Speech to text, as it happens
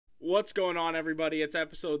What's going on, everybody? It's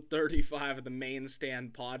episode 35 of the Main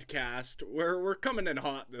Stand podcast. We're coming in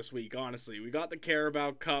hot this week, honestly. We got the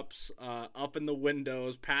Carabao Cups up in the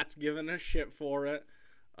windows. Pat's giving us shit for it,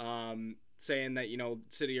 saying that,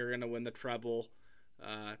 City are going to win the treble.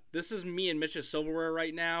 This is me and Mitch's silverware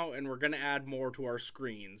right now, and we're going to add more to our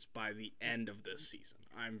screens by the end of this season.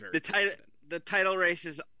 I'm very confident. The title race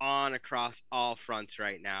is on across all fronts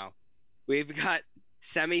right now. We've got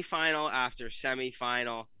semifinal after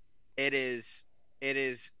semifinal. It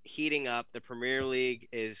is heating up. The Premier League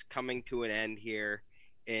is coming to an end here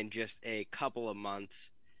in just a couple of months.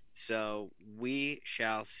 So we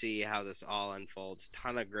shall see how this all unfolds.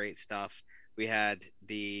 Ton of great stuff. We had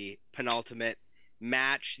the penultimate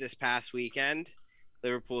match this past weekend.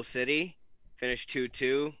 Liverpool City finished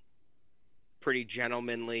 2-2. Pretty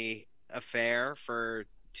gentlemanly affair for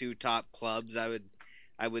two top clubs, I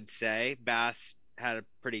would say. Bass had a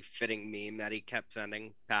pretty fitting meme that he kept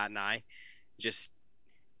sending Pat and I, just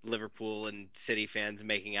Liverpool and City fans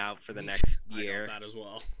making out for the next year. I got that as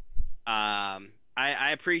well.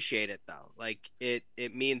 I appreciate it though. Like it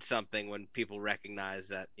means something when people recognize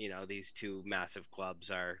that these two massive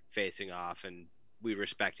clubs are facing off and we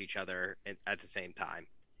respect each other at the same time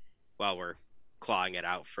while we're clawing it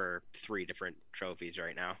out for 3 different trophies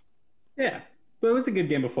right now. Yeah, but it was a good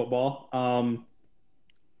game of football.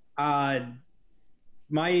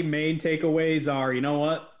 My main takeaways are, you know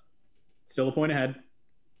what? Still a point ahead.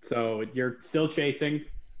 So you're still chasing.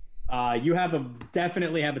 You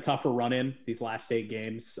definitely have a tougher run in these last 8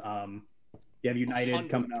 games. You have United 100%.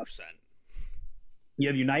 coming up. You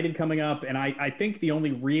have United coming up, and I think the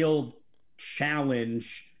only real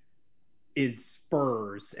challenge is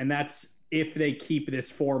Spurs, and that's if they keep this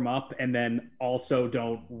form up and then also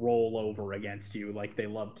don't roll over against you like they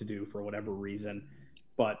love to do for whatever reason.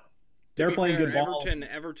 But they're playing good ball.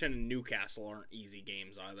 Everton and Newcastle aren't easy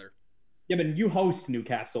games either. Yeah, but you host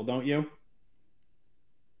Newcastle, don't you?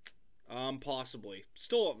 Possibly.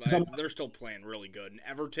 They're still playing really good. And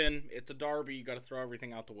Everton, it's a derby. You got to throw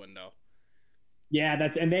everything out the window. Yeah,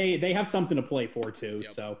 and they have something to play for too.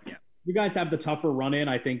 Yep. So you guys have the tougher run in.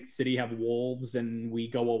 I think City have Wolves, and we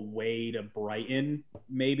go away to Brighton.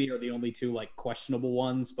 Maybe are the only 2 questionable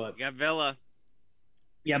ones, but You got Villa.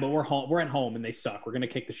 Yeah, but we're at home and they suck. We're gonna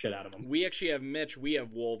kick the shit out of them. We actually have Mitch. We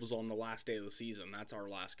have Wolves on the last day of the season. That's our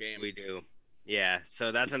last game. We do. Yeah.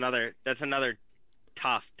 So that's another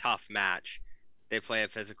tough match. They play a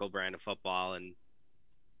physical brand of football, and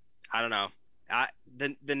I don't know.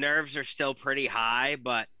 The nerves are still pretty high,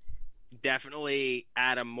 but definitely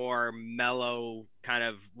at a more mellow, kind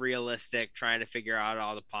of realistic, trying to figure out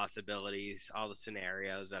all the possibilities, all the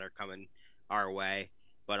scenarios that are coming our way.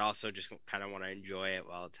 But also just kind of want to enjoy it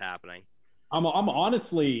while it's happening. I'm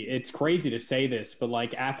honestly, it's crazy to say this, but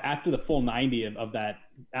after the full 90 of that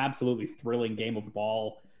absolutely thrilling game of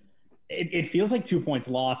ball, it feels like 2 points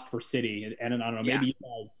lost for City. And I don't know, maybe you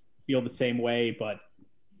guys feel the same way, but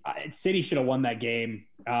City should have won that game.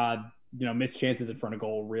 Missed chances in front of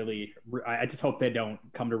goal. Really, I just hope they don't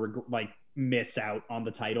come to miss out on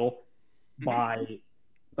the title by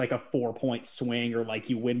a 4-point swing, or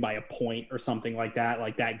you win by a point or something like that.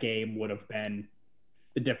 That game would have been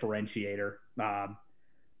the differentiator.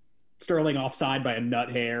 Sterling offside by a nut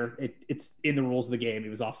hair. It's in the rules of the game. He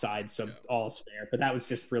was offside, so all is fair. But that was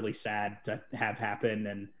just really sad to have happen,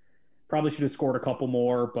 and probably should have scored a couple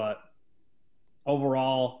more. But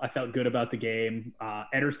overall, I felt good about the game.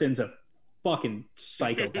 Ederson's a fucking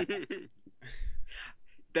psychopath.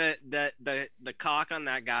 The cock on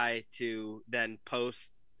that guy to then post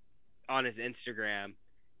on his Instagram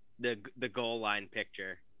the goal line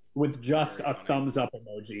picture with just a thumbs up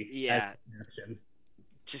emoji. Yeah.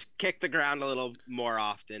 Just kick the ground a little more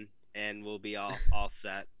often and we'll be all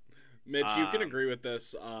set. Mitch, you can agree with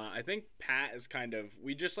this. I think Pat is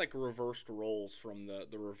we just reversed roles from the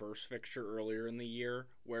reverse fixture earlier in the year,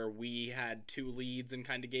 where we had 2 leads and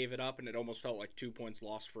kind of gave it up, and it almost felt like 2 points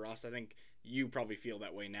lost for us. I think you probably feel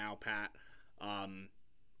that way now, Pat.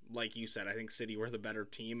 Like you said, I think City were the better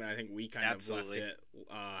team, and I think we kind of left it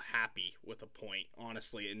happy with a point,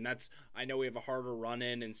 honestly. And I know we have a harder run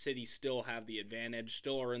in, and City still have the advantage,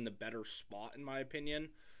 still are in the better spot, in my opinion.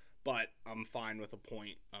 But I'm fine with a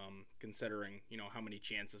point, considering how many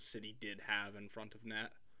chances City did have in front of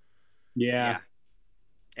net. Yeah.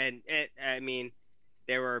 And I mean,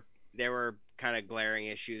 there were kind of glaring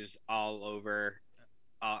issues all over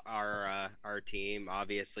our team.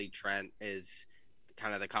 Obviously, Trent is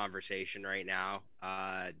kind of the conversation right now.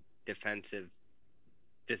 Defensive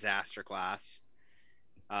disaster class.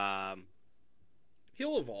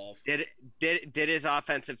 He'll evolve. Did his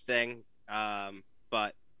offensive thing,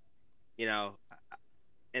 but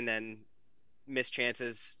and then missed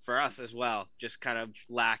chances for us as well. Just kind of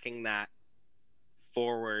lacking that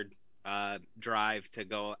forward drive to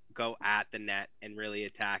go at the net and really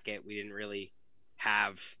attack it. We didn't really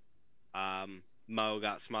have Mo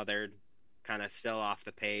got smothered, kind of still off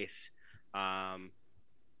the pace. A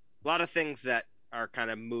lot of things that are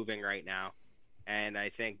kind of moving right now, and I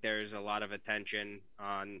think there's a lot of attention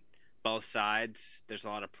on both sides. There's a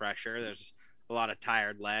lot of pressure. There's a lot of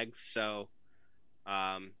tired legs. So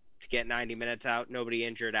to get 90 minutes out, nobody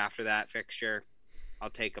injured after that fixture, I'll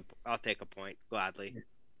take a point gladly.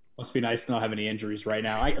 Must be nice to not have any injuries right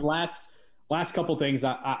now. Last couple things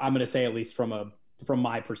I'm going to say, at least from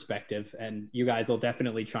my perspective, and you guys will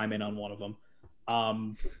definitely chime in on one of them.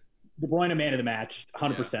 De Bruyne, man of the match,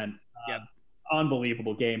 100%. Yep.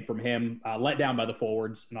 Unbelievable game from him. Let down by the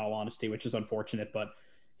forwards, in all honesty, which is unfortunate, but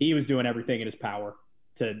he was doing everything in his power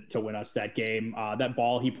to win us that game. That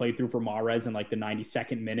ball he played through for Mahrez in like the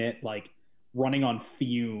 92nd minute, like running on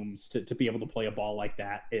fumes to be able to play a ball like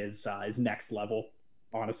that is next level,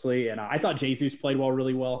 honestly. And I thought Jesus played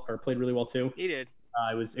really well too. He did.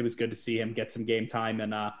 It was good to see him get some game time,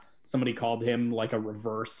 and somebody called him like a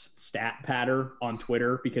reverse stat patter on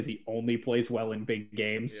Twitter because he only plays well in big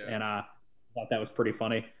games, and I thought that was pretty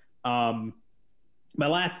funny. My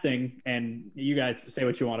last thing, and you guys say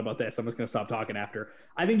what you want about this, I'm just going to stop talking after.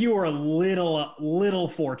 I think you were a little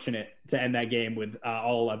fortunate to end that game with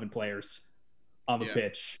all 11 players on the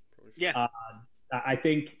pitch. Yeah. I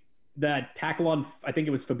think that tackle on, I think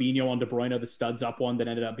it was Fabinho on De Bruyne, the studs up one that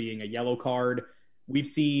ended up being a yellow card. We've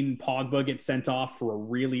seen Pogba get sent off for a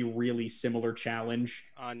really, really similar challenge.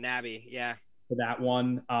 On Naby, yeah. For that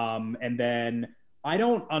one. And then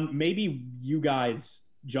maybe you guys,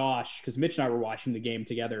 Josh, because Mitch and I were watching the game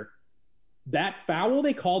together, that foul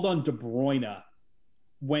they called on De Bruyne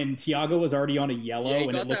when Thiago was already on a yellow. Yeah,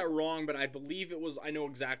 you got that wrong, but I believe it was, I know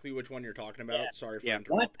exactly which one you're talking about. Sorry for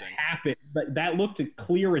interrupting. What happened? That looked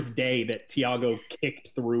clear as day that Thiago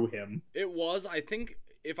kicked through him. It was, I think,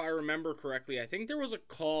 if I remember correctly, I think there was a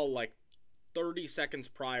call like 30 seconds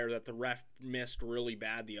prior that the ref missed really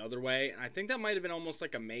bad the other way, and I think that might have been almost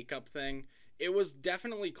like a makeup thing. It was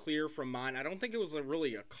definitely clear from mine. I don't think it was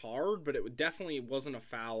really a card, but it definitely wasn't a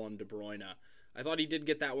foul on De Bruyne. I thought he did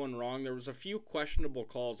get that one wrong. There was a few questionable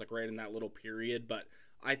calls like right in that little period, but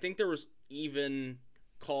I think there was even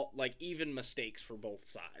mistakes for both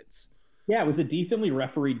sides. Yeah, it was a decently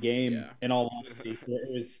refereed game. In all honesty,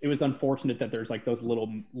 it was unfortunate that there's like those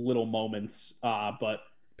little moments. But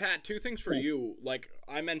Pat, two things for you. Like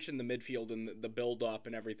I mentioned the midfield and the build up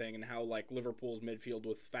and everything, and how like Liverpool's midfield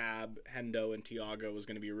with Fab, Hendo, and Thiago was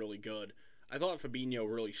going to be really good. I thought Fabinho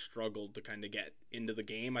really struggled to kind of get into the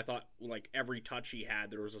game. I thought like every touch he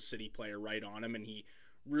had, there was a City player right on him, and he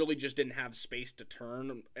really just didn't have space to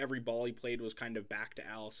turn. Every ball he played was kind of back to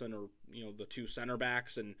Alisson or the two center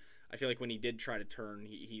backs, and I feel like when he did try to turn,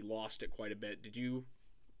 he lost it quite a bit. Did you,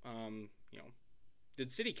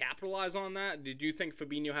 did City capitalize on that? Did you think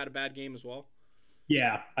Fabinho had a bad game as well?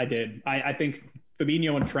 Yeah, I did. I think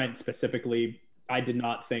Fabinho and Trent specifically, I did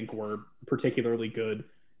not think were particularly good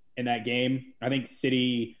in that game. I think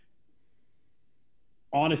City,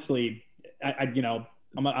 honestly,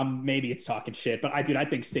 I'm maybe it's talking shit, but I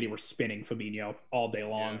think City were spinning Fabinho all day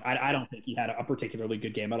long. Yeah. I don't think he had a particularly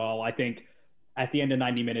good game at all. I think at the end of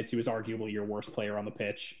 90 minutes, he was arguably your worst player on the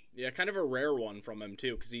pitch. Yeah, kind of a rare one from him,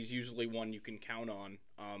 too, because he's usually one you can count on.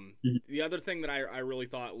 The other thing that I really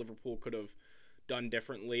thought Liverpool could have done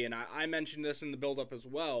differently, and I mentioned this in the build-up as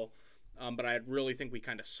well, but I really think we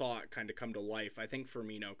kind of saw it kind of come to life. I think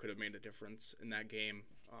Firmino could have made a difference in that game.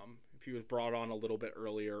 If he was brought on a little bit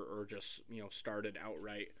earlier or just, started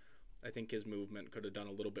outright, I think his movement could have done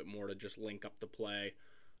a little bit more to just link up the play.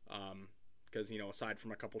 Because, aside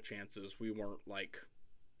from a couple chances, we weren't, like,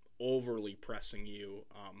 overly pressing you.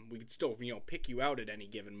 We could still, pick you out at any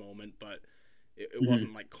given moment, but it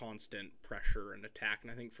wasn't, like, constant pressure and attack.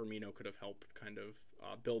 And I think Firmino could have helped kind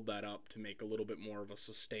of build that up to make a little bit more of a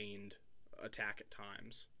sustained attack at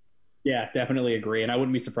times. Yeah, definitely agree. And I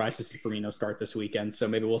wouldn't be surprised to see Firmino start this weekend. So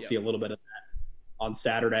maybe we'll see a little bit of that on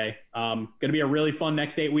Saturday. Going to be a really fun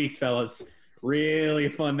next 8 weeks, fellas. Really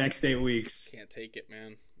fun next 8 weeks. Can't take it,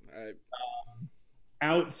 man.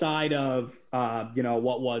 Outside of,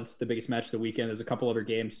 what was the biggest match of the weekend, there's a couple other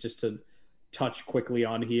games just to touch quickly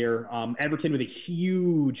on here. Everton with a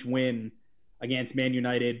huge win against Man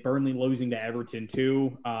United. Burnley losing to Everton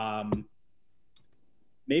too.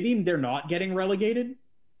 Maybe they're not getting relegated.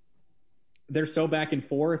 They're so back and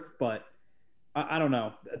forth, but I don't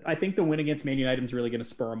know. I think the win against Man United is really going to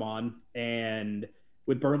spur them on. And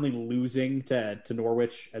with Burnley losing to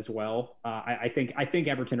Norwich as well, I think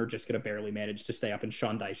Everton are just going to barely manage to stay up, and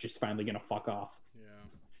Sean Dyche just finally going to fuck off. Yeah.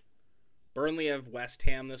 Burnley have West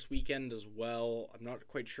Ham this weekend as well. I'm not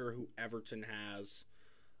quite sure who Everton has.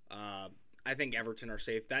 I think Everton are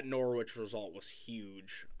safe. That Norwich result was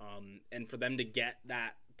huge. And for them to get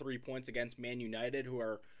that 3 points against Man United, who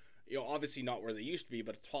are, obviously not where they used to be,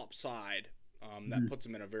 but a top side, that puts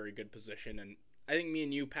them in a very good position. And I think me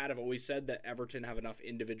and you, Pat, have always said that Everton have enough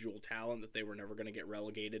individual talent that they were never going to get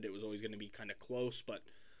relegated. It was always going to be kind of close, but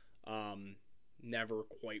never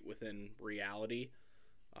quite within reality.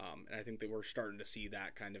 And I think that we're starting to see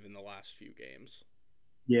that kind of in the last few games.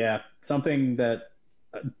 Yeah, something that,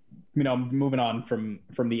 moving on from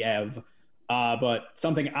the EV, but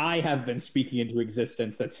something I have been speaking into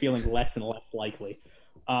existence that's feeling less and less likely.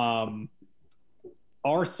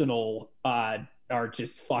 Arsenal are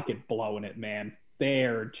just fucking blowing it, man.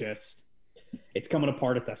 They're just, it's coming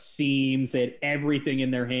apart at the seams. They had everything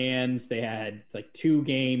in their hands. They had like 2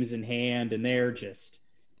 games in hand, and they're just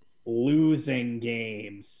losing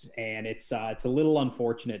games. And it's a little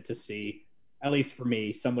unfortunate to see, at least for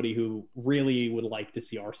me, somebody who really would like to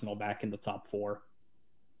see Arsenal back in the top 4.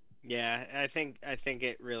 Yeah, I think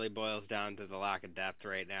it really boils down to the lack of depth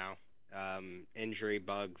right now. Injury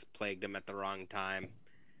bugs plagued them at the wrong time.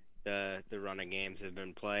 The run of games have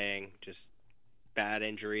been playing, just bad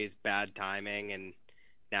injuries, bad timing, and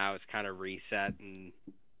now it's kind of reset and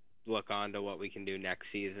look on to what we can do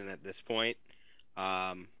next season at this point.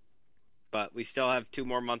 But we still have 2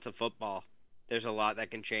 more months of football. There's a lot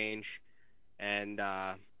that can change, and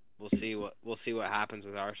we'll see what happens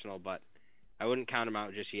with Arsenal. But I wouldn't count them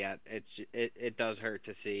out just yet. It does hurt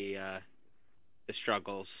to see the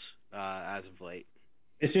struggles as of late.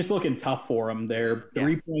 It's just looking tough for them. They're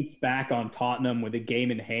 3 points back on Tottenham with a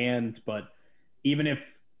game in hand, but even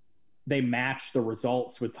if they match the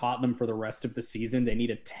results with Tottenham for the rest of the season, they need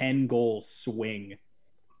a 10-goal swing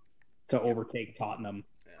to overtake Tottenham.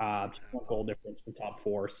 Just 1 goal difference for top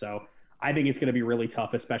 4. So I think it's going to be really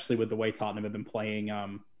tough, especially with the way Tottenham have been playing.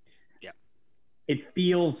 It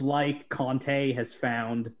feels like Conte has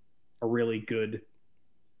found a really good,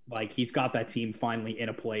 he's got that team finally in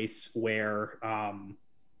a place where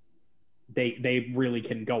they really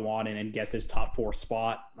can go on and get this top 4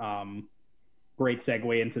 spot. Great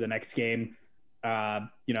segue into the next game.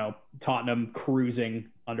 Tottenham cruising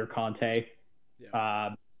under Conte.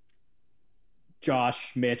 Yeah.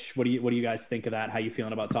 Josh, Mitch, what do you guys think of that? How you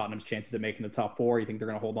feeling about Tottenham's chances of making the top 4? You think they're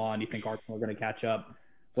going to hold on? You think Arsenal are going to catch up?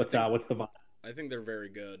 What's the vibe? I think they're very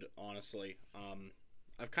good, honestly.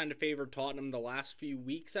 I've kind of favored Tottenham the last few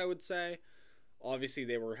weeks, I would say. Obviously,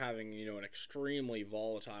 they were having, an extremely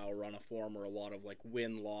volatile run of form or a lot of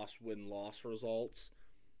win-loss results.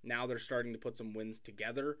 Now they're starting to put some wins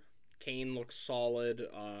together. Kane looks solid.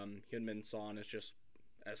 Heung-min Son is just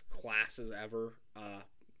as class as ever.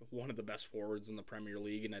 One of the best forwards in the Premier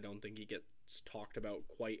League, and I don't think he gets talked about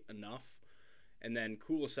quite enough. And then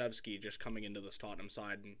Kulusevski just coming into this Tottenham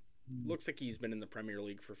side and looks like he's been in the Premier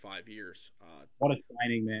League for 5 years. What a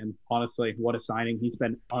signing, man. Honestly, what a signing. He's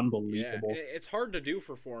been unbelievable. Yeah, it's hard to do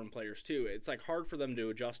for foreign players, too. It's hard for them to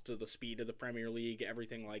adjust to the speed of the Premier League,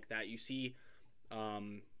 everything like that. You see,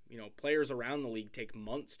 players around the league take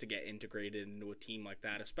months to get integrated into a team like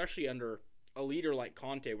that, especially under a leader like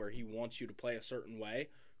Conte where he wants you to play a certain way.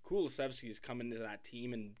 Kulusevski's come into that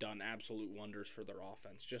team and done absolute wonders for their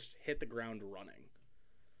offense. Just hit the ground running.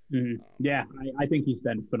 Yeah, I think he's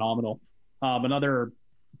been phenomenal. Another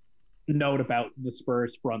note about the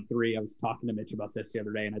Spurs front 3, I was talking to Mitch about this the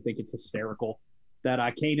other day, and I think it's hysterical that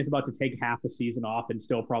Kane is about to take half a season off and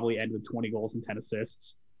still probably end with 20 goals and 10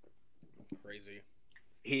 assists. Crazy.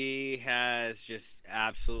 He has just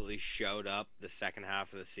absolutely showed up the second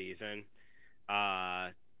half of the season.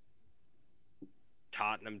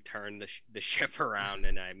 Tottenham turned the ship around,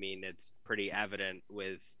 and I mean it's pretty evident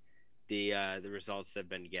with the results they've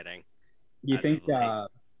been getting. You think?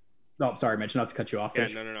 Sorry, Mitch, not to cut you off. Yeah,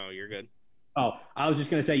 no, you're good. Oh, I was just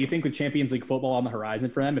gonna say, you think with Champions League football on the horizon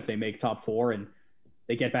for them, if they make top 4 and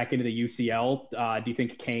they get back into the UCL, do you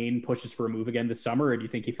think Kane pushes for a move again this summer, or do you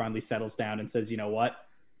think he finally settles down and says, you know what,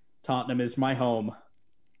 Tottenham is my home?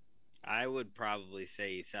 I would probably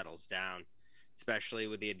say he settles down, especially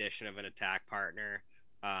with the addition of an attack partner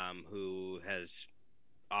who has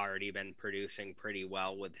already been producing pretty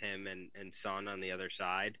well with him and Son on the other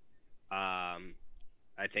side.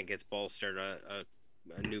 I think it's bolstered a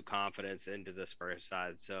new confidence into the Spurs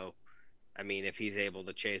side. So, I mean, if he's able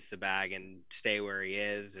to chase the bag and stay where he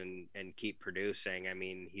is and keep producing, I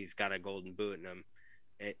mean, he's got a golden boot in him,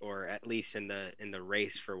 or at least in the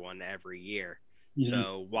race for one every year.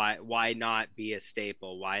 So why not be a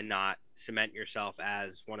staple? Why not cement yourself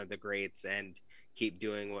as one of the greats and keep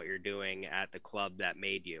doing what you're doing at the club that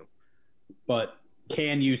made you? But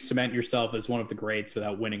can you cement yourself as one of the greats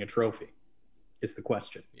without winning a trophy? Is the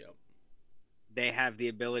question. Yep. They have the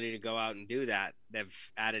ability to go out and do that. They've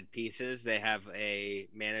added pieces. They have a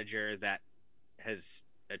manager that has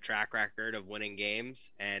a track record of winning games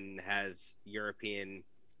and has European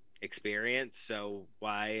experience. So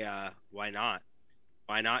why not?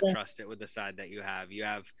 Why not trust it with the side that you have? You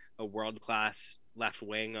have a world-class left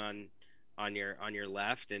wing on your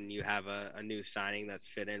left, and you have a new signing that's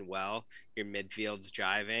fit in well. Your midfield's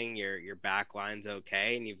jiving, your back line's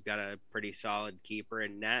okay, and you've got a pretty solid keeper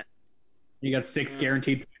in net. You got 6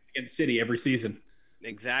 guaranteed points against City every season.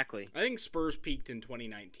 Exactly. I think Spurs peaked in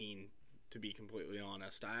 2019, to be completely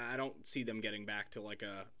honest. I don't see them getting back to like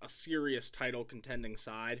a serious title contending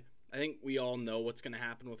side. I think we all know what's going to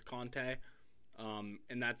happen with Conte. And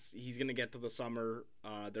he's going to get to the summer.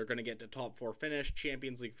 They're going to get to top 4 finish,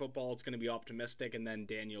 Champions League football. It's going to be optimistic, and then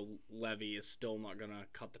Daniel Levy is still not going to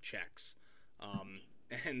cut the checks.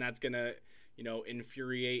 And that's going to,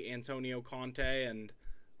 infuriate Antonio Conte, and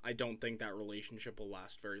I don't think that relationship will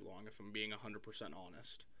last very long, if I'm being 100%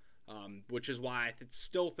 honest. Which is why I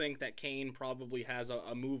still think that Kane probably has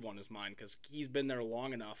a move on his mind, because he's been there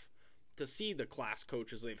long enough to see the class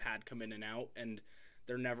coaches they've had come in and out, and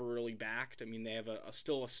they're never really backed. I mean, they have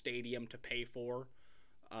still a stadium to pay for.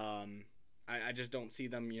 I just don't see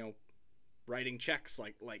them, writing checks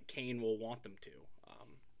like Kane will want them to.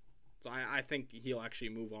 So I think he'll actually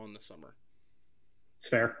move on this summer. It's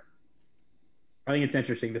fair. I think it's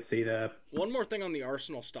interesting to see that. One more thing on the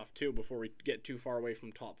Arsenal stuff, too, before we get too far away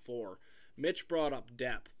from top 4. Mitch brought up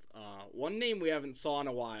depth. One name we haven't saw in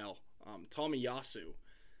a while, Tomiyasu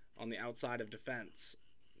on the outside of defense.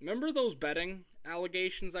 Remember those betting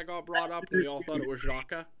allegations that got brought up and we all thought it was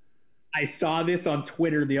Xhaka? I saw this on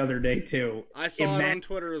Twitter the other day, too. I saw it on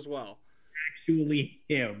Twitter as well. Actually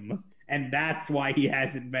him. And that's why he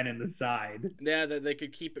hasn't been in the side. Yeah, that they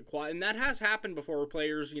could keep it quiet. And that has happened before where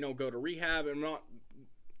players, go to rehab. And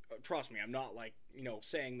trust me, I'm not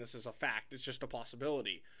saying this is a fact. It's just a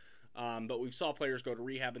possibility. But we saw players go to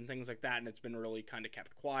rehab and things like that, and it's been really kind of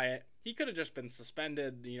kept quiet. He could have just been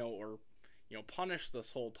suspended, or punished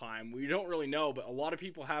this whole time. We don't really know, but a lot of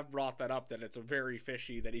people have brought that up, that it's a very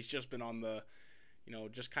fishy, that he's just been on the,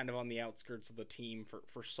 just kind of on the outskirts of the team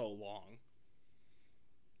for so long.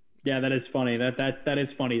 Yeah, that is funny. That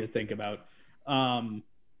is funny to think about. You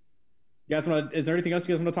guys is there anything else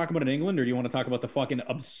you guys want to talk about in England, or do you want to talk about the fucking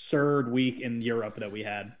absurd week in Europe that we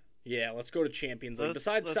had? Yeah, let's go to Champions League.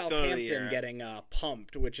 Besides Southampton getting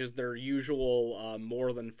pumped, which is their usual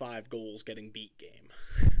more than 5 goals getting beat game.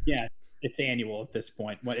 Yeah, it's annual at this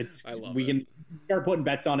point. We can start putting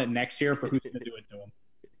bets on it next year for who's going to do it to them.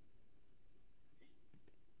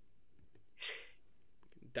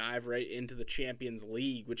 Dive right into the Champions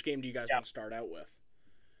League. Which game do you guys want to start out with?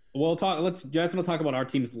 We'll talk. You guys want to talk about our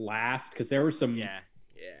teams last, because there were some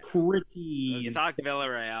pretty. Let's talk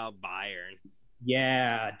Villarreal, Bayern.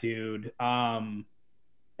 Yeah, dude. That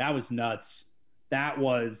was nuts. That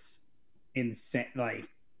was insane. Like,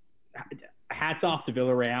 hats off to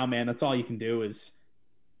Villarreal, man. That's all you can do is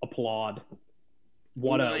applaud.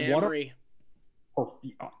 Unai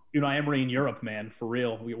Emery in Europe, man, for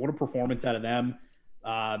real. What a performance out of them.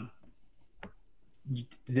 When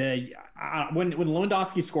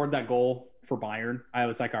Lewandowski scored that goal for Bayern, I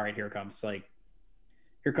was like, all right, here it comes. Like,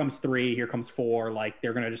 here comes 3, here comes 4. Like,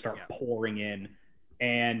 they're gonna just start pouring in.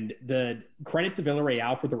 And the credit to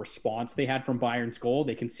Villarreal for the response they had from Bayern's goal.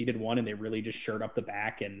 They conceded 1, and they really just shored up the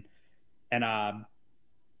back. And I'm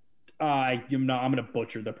gonna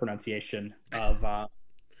butcher the pronunciation of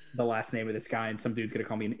the last name of this guy, and some dude's gonna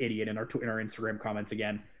call me an idiot in our Instagram comments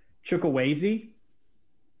again. Chukwueze.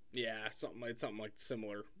 Yeah, something like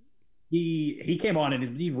similar. He came on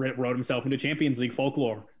and he wrote himself into Champions League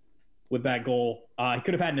folklore with that goal. He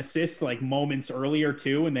could have had an assist like moments earlier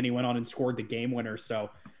too, and then he went on and scored the game winner. So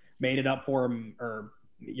made it up for him, or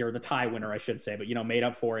you're the tie winner, I should say, but made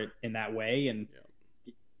up for it in that way. And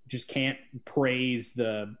just can't praise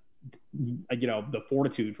the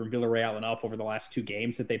fortitude from Villarreal enough over the last 2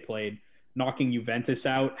 games that they played, knocking Juventus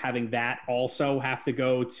out, having that also have to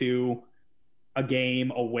go to a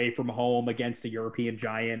game away from home against a European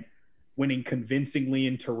giant, winning convincingly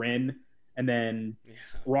in Turin, and then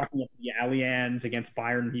rocking up the Allianz against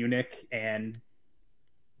Bayern Munich and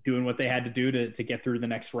doing what they had to do to get through the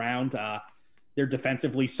next round. They're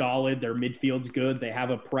defensively solid. Their midfield's good. They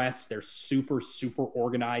have a press. They're super, super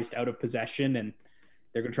organized out of possession, and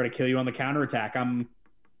they're going to try to kill you on the counterattack. I'm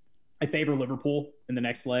I favor Liverpool in the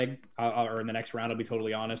next leg or in the next round. I'll be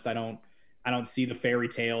totally honest. I don't see the fairy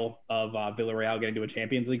tale of Villarreal getting to a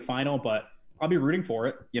Champions League final, but I'll be rooting for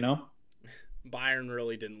it. Bayern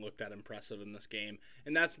really didn't look that impressive in this game,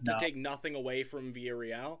 and that's to take nothing away from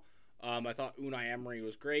Villarreal. I thought Unai Emery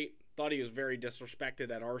was great. Thought he was very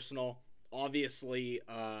disrespected at Arsenal. Obviously,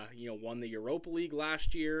 won the Europa League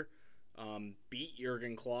last year. Beat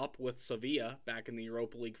Jurgen Klopp with Sevilla back in the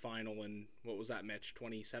Europa League final in, what was that, Mitch,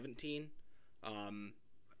 2017?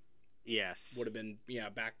 Yes. Would have been,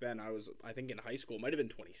 back then I think in high school. It might have been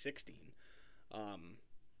 2016.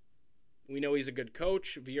 We know he's a good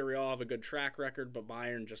coach. Villarreal have a good track record, but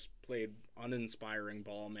Bayern just played uninspiring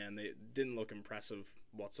ball, man. They didn't look impressive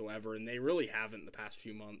whatsoever, and they really haven't the past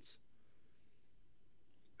few months.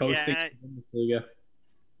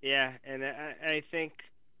 Yeah, and I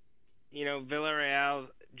think, Villarreal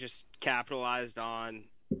just capitalized on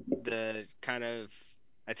the kind of,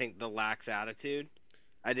 I think, the lax attitude.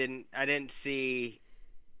 I didn't see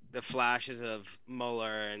the flashes of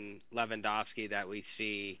Muller and Lewandowski that we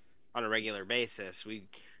see on a regular basis. We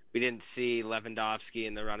didn't see Lewandowski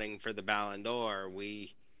in the running for the Ballon d'Or.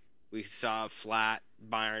 We saw flat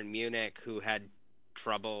Bayern Munich who had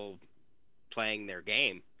trouble playing their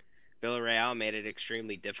game. Villarreal made it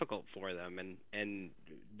extremely difficult for them, and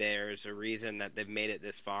there's a reason that they've made it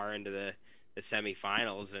this far into the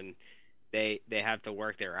semifinals, and they have to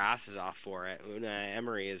work their asses off for it. Unai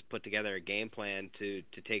Emery has put together a game plan to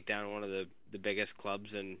take down one of the biggest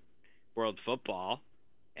clubs in world football,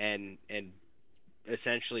 and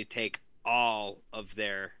essentially take all of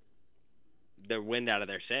their wind out of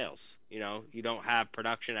their sails. You don't have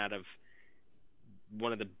production out of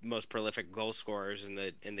one of the most prolific goal scorers in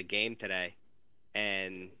the game today,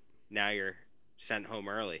 and now you're sent home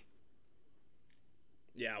early.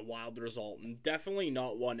 Yeah, wild result, and definitely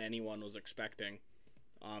not one anyone was expecting.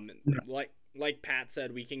 Like Pat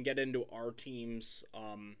said, we can get into our teams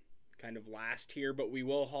kind of last here, but we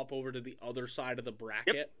will hop over to the other side of the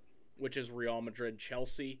bracket, which is Real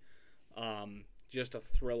Madrid-Chelsea. Just a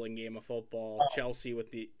thrilling game of football. Chelsea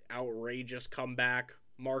with the outrageous comeback.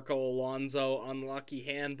 Marco Alonso, unlucky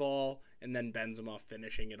handball, and then Benzema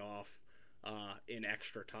finishing it off in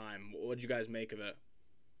extra time. What did you guys make of it?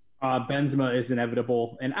 Benzema is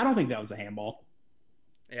inevitable, and I don't think that was a handball.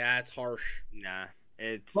 Yeah, it's harsh. Nah,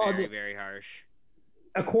 it's very, very harsh.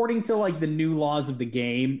 According to the new laws of the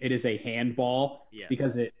game, it is a handball. Yes.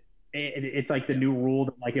 Because it's like the new rule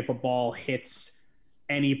that if a ball hits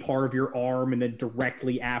any part of your arm and then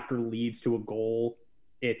directly after leads to a goal,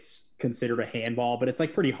 it's considered a handball. But it's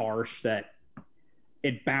pretty harsh that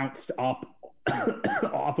it bounced up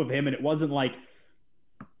off of him, and it wasn't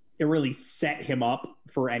it really set him up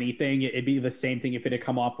for anything. It'd be the same thing if it had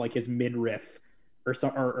come off his midriff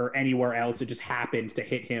or anywhere else. It just happened to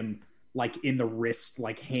hit him in the wrist,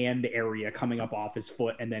 hand area coming up off his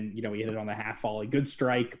foot, and then he hit it on the half volley. Good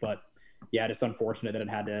strike, but yeah, it's unfortunate that it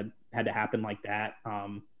had to happen like that.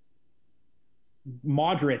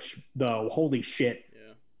 Modric, though, holy shit,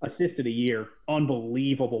 assist of the year,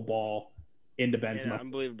 unbelievable ball into Benzema. Yeah,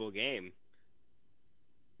 unbelievable game.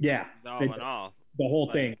 Yeah, all in all, the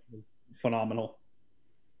whole thing was phenomenal.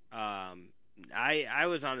 I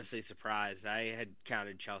was honestly surprised. I had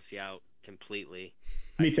counted Chelsea out completely.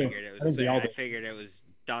 Me too. I figured it was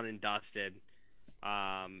done and dusted.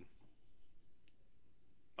 But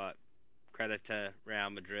credit to Real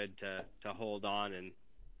Madrid to hold on and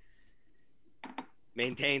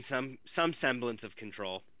maintain some semblance of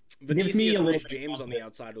control. Vinicius James on the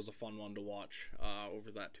outside was a fun one to watch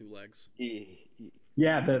over that two legs.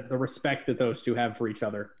 Yeah, the respect that those two have for each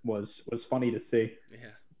other was funny to see.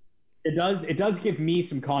 Yeah. It does give me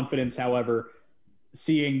some confidence, however,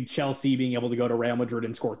 seeing Chelsea being able to go to Real Madrid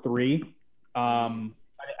and score 3. I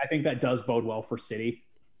think that does bode well for City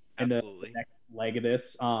in the next leg of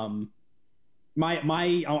this. I'm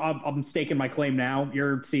staking my claim now.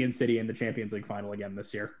 You're seeing City in the Champions League final again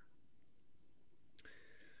this year.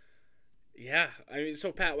 Yeah,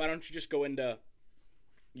 so Pat, why don't you just go into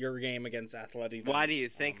your game against Atleti? Why do you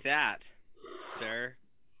think that, sir?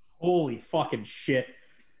 Holy fucking shit.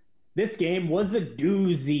 This game was a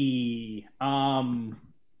doozy.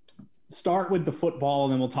 Start with the football,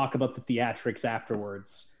 and then we'll talk about the theatrics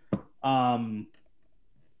afterwards.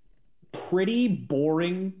 Pretty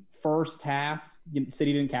boring first half.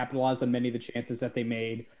 City didn't capitalize on many of the chances that they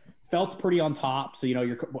made. Felt pretty on top, so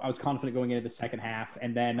I was confident going into the second half,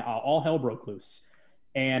 and then all hell broke loose.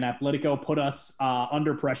 And Atletico put us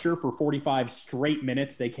under pressure for 45 straight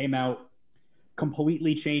minutes. They came out,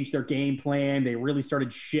 completely changed their game plan. They really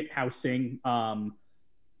started shithousing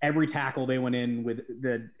every tackle. They went in with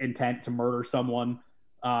the intent to murder someone.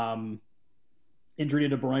 Injury to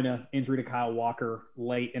De Bruyne, injury to Kyle Walker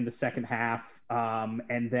late in the second half.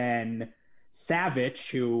 And then Savic,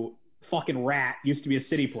 who fucking rat, used to be a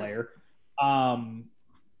City player.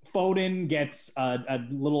 Foden gets a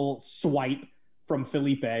little swipe from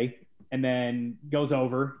Felipe and then goes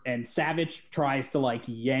over, and Savic tries to like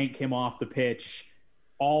yank him off the pitch.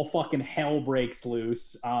 All fucking hell breaks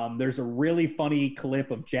loose. There's a really funny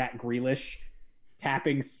clip of Jack Grealish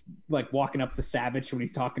tapping, like walking up to Savic when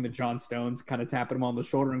he's talking to John Stones, kind of tapping him on the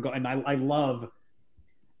shoulder and go. And I love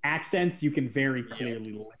accents you can very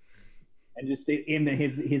clearly lick. And just in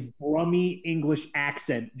his brummy English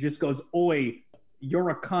accent just goes, "Oi, you're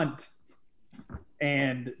a cunt,"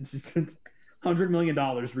 and just $100 million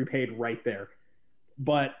repaid right there.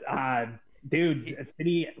 But dude,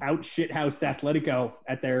 City out shithoused Atletico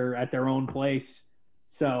at their own place.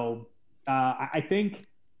 So I think,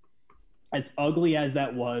 as ugly as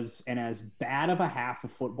that was, and as bad of a half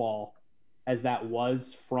of football as that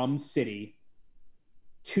was from City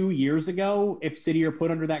 2 years ago, if City are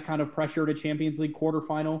put under that kind of pressure at a Champions League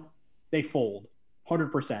quarterfinal, they fold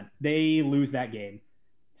 100%. They lose that game.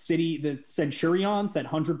 City, the Centurions, that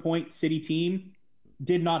 100-point City team,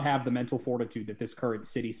 did not have the mental fortitude that this current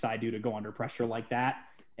City side do to go under pressure like that.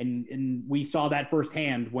 And we saw that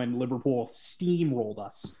firsthand when Liverpool steamrolled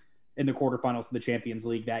us in the quarterfinals of the Champions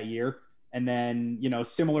League that year. And then,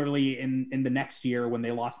 similarly in the next year when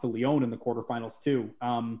they lost to Lyon in the quarterfinals too.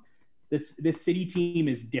 This City team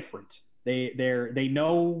is different. They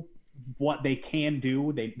know what they can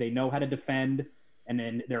do. They know how to defend, and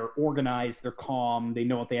then they're organized. They're calm. They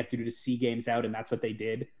know what they have to do to see games out, and that's what they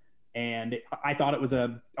did. And I thought it was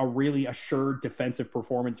a really assured defensive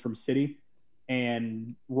performance from City.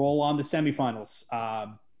 And roll on the semifinals. Pat,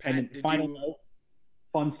 and then final note,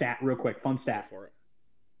 fun stat, real quick. Fun stat for it.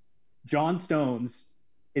 John Stones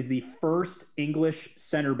is the first English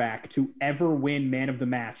center back to ever win man of the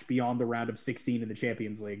match beyond the round of 16 in the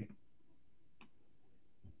Champions League.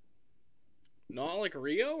 Not like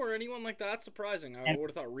Rio or anyone like that? That's surprising. I would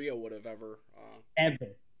have thought Rio would have ever.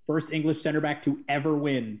 Ever. First English center back to ever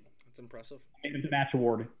win. That's impressive. Man of the match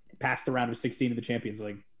award past the round of 16 in the Champions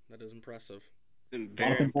League. That is impressive.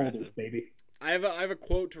 Very impressive. Boulders, baby. I have a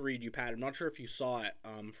quote to read you, Pat. I'm not sure if you saw it,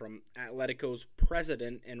 from Atletico's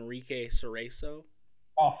president, Enrique Cerezo.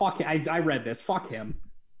 Oh, fuck him. I read this. Fuck him.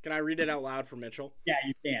 Can I read it out loud for Mitchell? Yeah,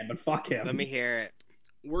 you can, but fuck him. Let me hear it.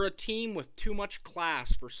 We're a team with too much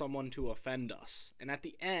class for someone to offend us. And at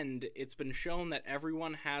the end, it's been shown that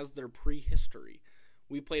everyone has their prehistory.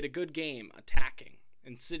 We played a good game attacking.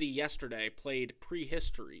 And City yesterday played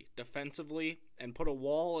prehistory defensively and put a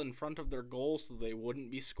wall in front of their goal so they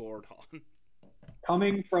wouldn't be scored on.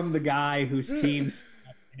 Coming from the guy whose team's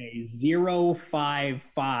in a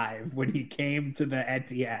 0-5-5 when he came to the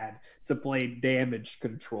Etihad to play damage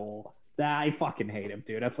control. I fucking hate him,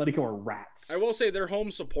 dude. Atletico are rats. I will say their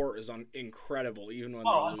home support is incredible, even when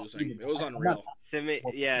they're losing. It was unreal.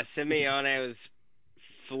 Simeone was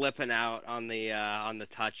flipping out on the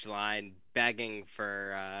touch line, begging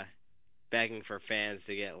for fans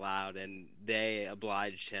to get loud, and they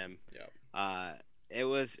obliged him. Yeah. It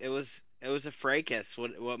was a fracas.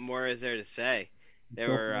 What more is there to say? They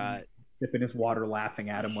were sipping his water,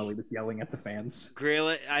 laughing at him while he was yelling at the fans.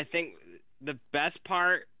 Grealish, I think the best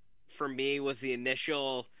part for me was the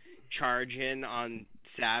initial charge in on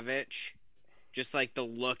Savic, just like the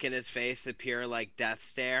look in his face, the pure like death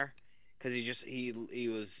stare, because he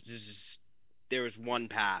was just there was one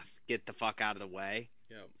path, get the fuck out of the way.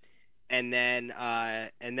 Yeah. And then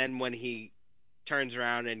when he turns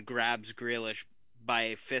around and grabs Grealish by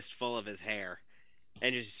a fistful of his hair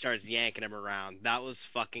and just starts yanking him around, that was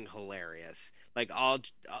fucking hilarious. Like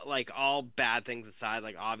all bad things aside,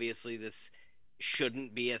 like obviously this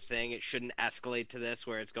shouldn't be a thing. It shouldn't escalate to this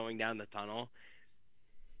where it's going down the tunnel.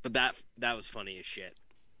 But that was funny as shit.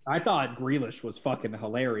 I thought Grealish was fucking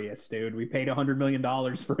hilarious, dude. We paid $100 million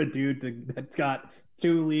for a dude that's got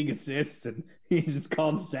 2 league assists, and he just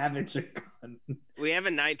called Savic a cunt. We have a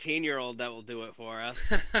 19-year-old that will do it for us.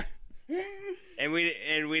 and we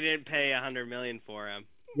didn't pay $100 million for him.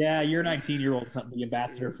 Yeah, your 19-year-old's not the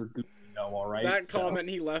ambassador for Gucci, all right. That comment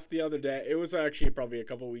he left the other day, it was actually probably a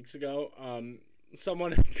couple weeks ago.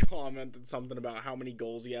 Someone had commented something about how many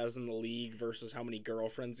goals he has in the league versus how many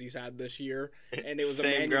girlfriends he's had this year, and it was a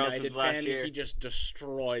Man United fan. He just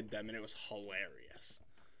destroyed them, and it was hilarious.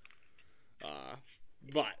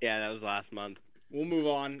 But yeah, that was last month. We'll move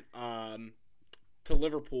on to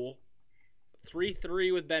Liverpool.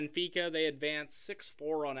 3-3 with Benfica. They advanced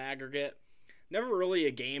 6-4 on aggregate. Never really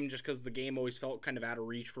a game, just because the game always felt kind of out of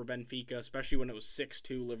reach for Benfica, especially when it was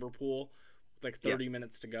 6-2 Liverpool. like 30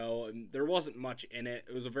 minutes to go, and there wasn't much in it.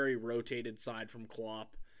 It was a very rotated side from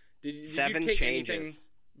Klopp. Did you take anything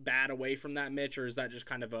bad away from that, Mitch, or is that just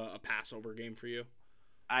kind of a Passover game for you?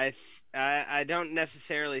 I don't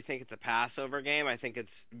necessarily think it's a Passover game. I think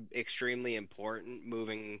it's extremely important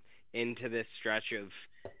moving into this stretch of,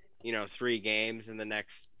 3 games in the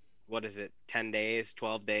next, 10 days,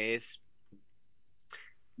 12 days.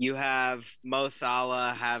 You have Mo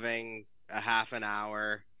Salah having a half an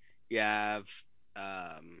hour. You have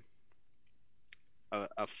a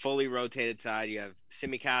fully rotated side. You have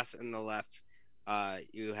Simicast in the left.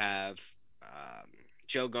 You have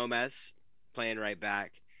Joe Gomez playing right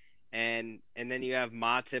back, and then you have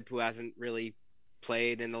Matip, who hasn't really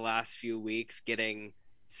played in the last few weeks, getting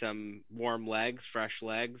some warm legs, fresh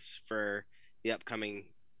legs for the upcoming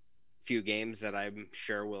few games that I'm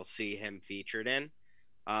sure we'll see him featured in.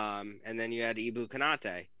 And then you had Ibu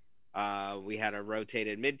Kanate. We had a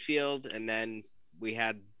rotated midfield, and then we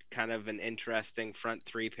had kind of an interesting front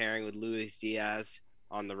three pairing with Luis Diaz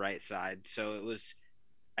on the right side. So it was,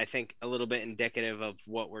 I think, a little bit indicative of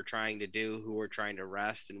what we're trying to do, who we're trying to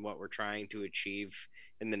rest, and what we're trying to achieve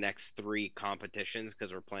in the next 3 competitions,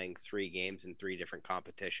 because we're playing 3 games in 3 different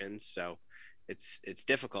competitions. So it's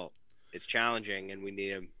difficult, it's challenging, and we need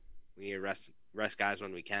to rest guys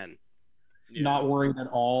when we can. Yeah. Not worried at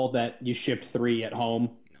all that you shipped 3 at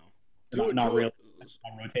home. No, not really.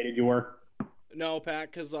 How rotated you were. No,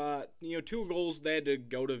 Pat, because 2 goals they had to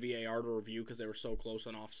go to VAR to review because they were so close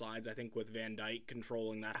on offsides. I think with Van Dijk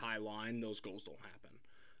controlling that high line, those goals don't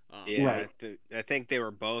happen. Right. I think they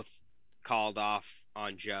were both called off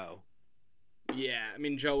on Joe. Yeah, I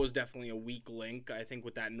mean, Joe was definitely a weak link. I think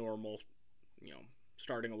with that normal,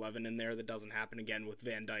 starting 11 in there, that doesn't happen again with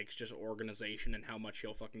Van Dijk's just organization and how much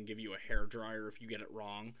he'll fucking give you a hairdryer if you get it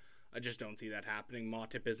wrong. I just don't see that happening.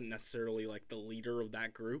 Matip isn't necessarily like the leader of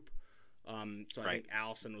that group. So I think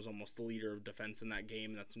Alisson was almost the leader of defense in that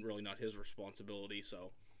game. That's really not his responsibility.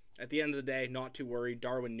 So at the end of the day, not too worried.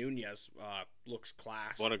 Darwin Nunez looks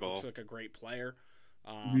class. What a goal. Looks like a great player.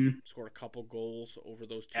 Scored a couple goals over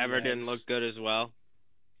those 2 Everton looked good as well.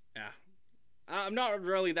 Yeah. I'm not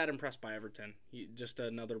really that impressed by Everton. Just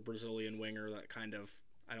another Brazilian winger that kind of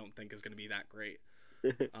I don't think is going to be that great.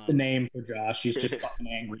 The name for Josh. He's just fucking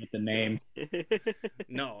angry at the name.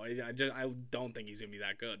 No, I don't think he's going to be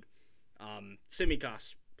that good.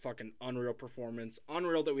 Simicast, fucking unreal performance.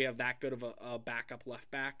 Unreal that we have that good of a backup left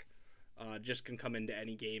back. Just can come into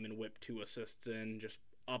any game and whip 2 assists in, just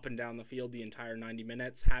up and down the field the entire 90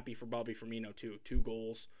 minutes. Happy for Bobby Firmino too. 2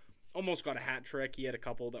 goals. Almost got a hat trick. He had a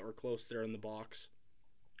couple that were close there in the box.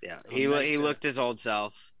 Yeah, he looked his old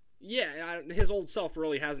self. Yeah, his old self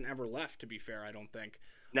really hasn't ever left, to be fair, I don't think.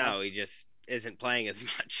 No, he just isn't playing as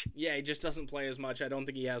much. Yeah, he just doesn't play as much. I don't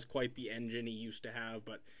think he has quite the engine he used to have,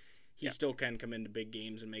 but he still can come into big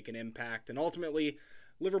games and make an impact. And ultimately,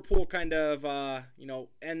 Liverpool kind of,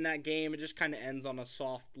 end that game. It just kind of ends on a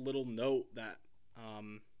soft little note that,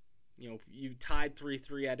 you tied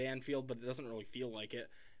 3-3 at Anfield, but it doesn't really feel like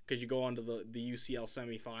it because you go on to the UCL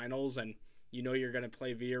semifinals and you're going to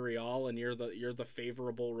play Villarreal, and you're the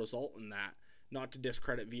favorable result in that. Not to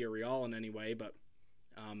discredit Villarreal in any way, but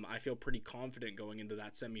I feel pretty confident going into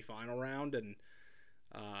that semifinal round, and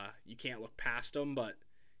you can't look past them, but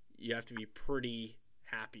you have to be pretty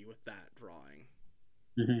happy with that drawing.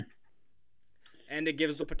 Mm-hmm. And it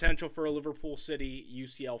gives the potential for a Liverpool City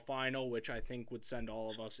UCL final, which I think would send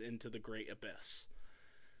all of us into the great abyss.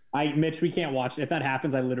 Mitch, we can't watch. If that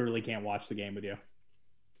happens, I literally can't watch the game with you.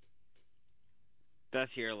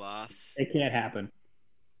 That's your loss. It can't happen.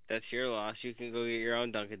 That's your loss. You can go get your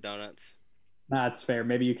own Dunkin' Donuts. That's fair.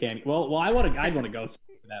 Maybe you can. Well, I'd want to go for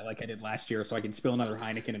that like I did last year, so I can spill another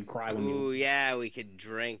Heineken and cry when Ooh, yeah, we could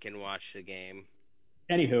drink and watch the game.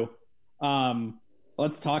 Anywho,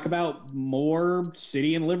 let's talk about more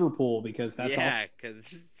City and Liverpool because that's all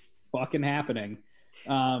fucking happening.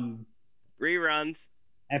 Reruns.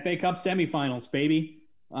 FA Cup semifinals, baby.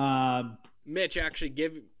 Mitch,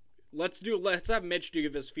 actually let's have Mitch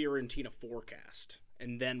give us Fiorentina forecast,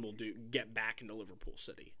 and then we'll get back into Liverpool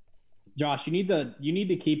City. Josh, you need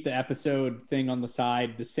to keep the episode thing on the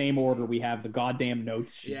side the same order we have the goddamn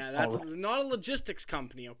notes sheet. Yeah, that's not a logistics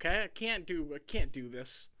company, okay? I can't do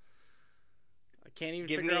this. I can't even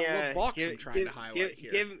figure out what box I'm trying to highlight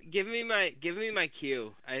here. Give me my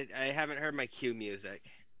cue. I haven't heard my cue music.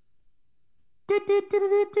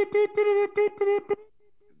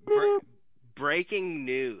 Breaking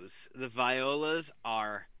news: the Violas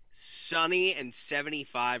are sunny and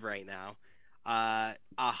 75 right now. A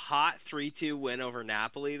hot 3-2 win over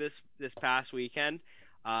Napoli this past weekend.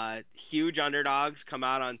 Huge underdogs come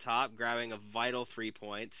out on top, grabbing a vital 3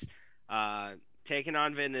 points. Taking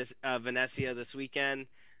on Venezia this weekend.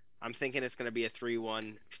 I'm thinking it's going to be a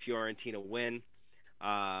 3-1 Fiorentina win.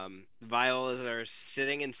 Violas are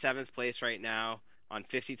sitting in 7th place right now on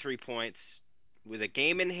 53 points. With a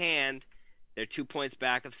game in hand, they're 2 points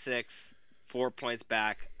back of 6th, 4 points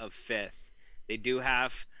back of 5th. They do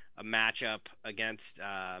have a matchup against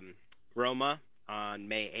Roma on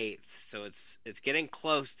May 8th, so it's getting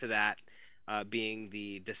close to that being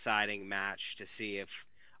the deciding match to see if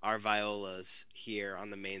our Violas here on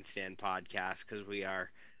the Main Stand podcast, because we are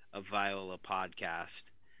a Viola podcast.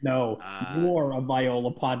 No, you're a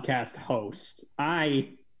Viola podcast host.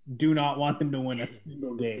 I do not want them to win a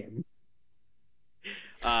single game.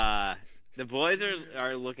 The boys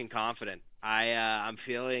are looking confident. I'm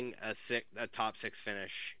feeling a top 6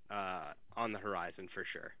 finish on the horizon for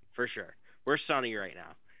sure. For sure. We're sunny right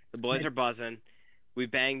now. The boys are buzzing. We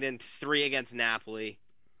banged in 3 against Napoli.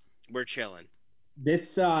 We're chilling.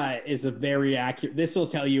 This is a very accurate. This will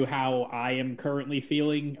tell you how I am currently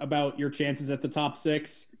feeling about your chances at the top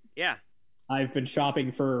 6. Yeah. I've been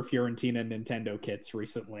shopping for Fiorentina Nintendo kits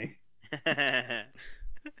recently. This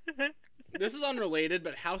is unrelated,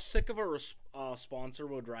 but how sick of a sponsor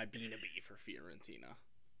would Ribena be for Fiorentina?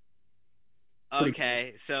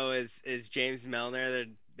 Okay, so is James Milner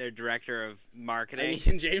their director of marketing? I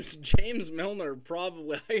mean, James Milner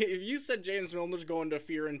probably. If you said James Milner's going to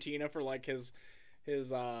Fiorentina for like his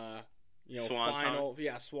swan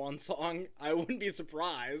song, I wouldn't be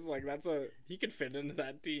surprised. Like he could fit into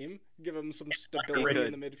that team, give him some stability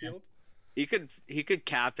in the midfield. He could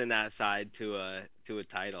captain that side to a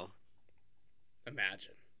title.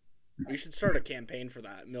 Imagine. We should start a campaign for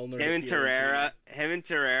that. Milner. Him and Torreira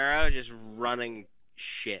just running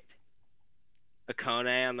shit.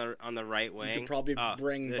 Akone on the right wing. You could probably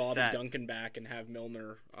bring Bobby Duncan back and have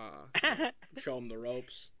Milner show him the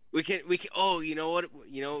ropes. We can. Oh, you know what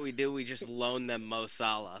we do? We just loan them Mo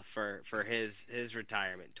Salah for his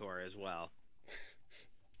retirement tour as well.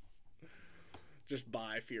 Just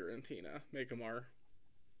buy Fiorentina, make them our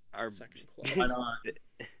second club. Why not?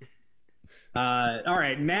 All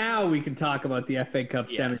right, now we can talk about the FA Cup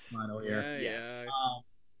semifinal here.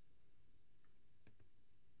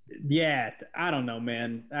 Yeah. I don't know,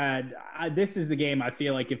 man. This is the game. I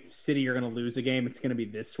feel like if City are going to lose a game, it's going to be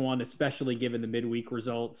this one, especially given the midweek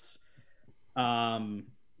results. No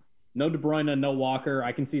De Bruyne, no Walker.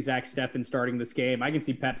 I can see Zach Steffen starting this game. I can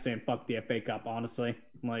see Pep saying, fuck the FA Cup, honestly.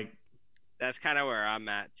 That's kind of where I'm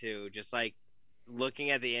at, too. Just, like,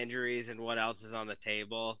 looking at the injuries and what else is on the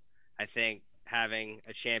table, I think having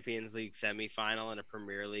a Champions League semifinal and a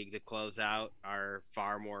Premier League to close out are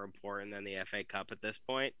far more important than the FA Cup at this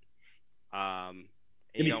point.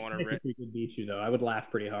 You don't want to. We could beat you though. I would laugh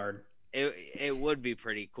pretty hard. It would be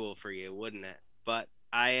pretty cool for you, wouldn't it? But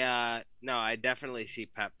I definitely see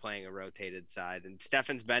Pep playing a rotated side, and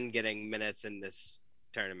Steffen's been getting minutes in this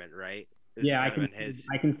tournament, right? I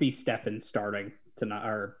can see Steffen starting tonight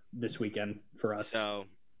or this weekend for us. So.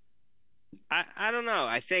 I don't know.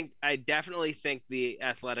 I definitely think the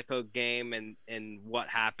Atletico game and what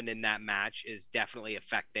happened in that match is definitely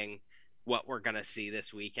affecting what we're gonna see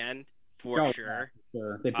this weekend for sure.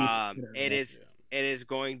 It is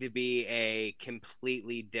going to be a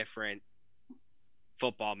completely different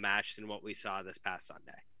football match than what we saw this past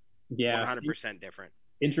Sunday. Yeah, 100% different.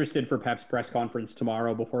 Interested for Pep's press conference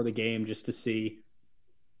tomorrow before the game just to see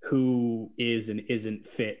who is and isn't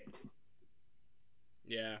fit.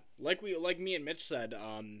 Yeah, like me and Mitch said,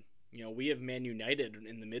 we have Man United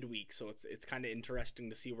in the midweek, so it's kind of interesting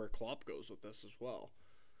to see where Klopp goes with this as well.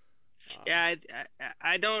 I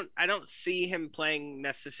don't see him playing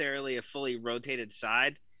necessarily a fully rotated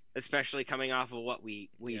side, especially coming off of what we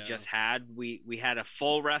just had. We had a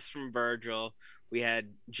full rest from Virgil. We had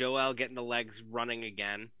Joel getting the legs running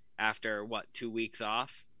again after 2 weeks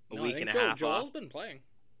off, a week and a half Joel's off. Been playing.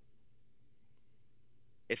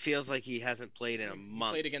 It feels like he hasn't played in a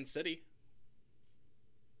month. He played against City.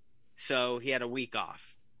 So he had a week off.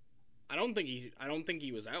 I don't think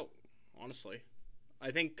he was out, honestly.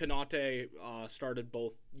 I think Konate started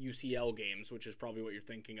both UCL games, which is probably what you're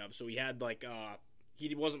thinking of. So he had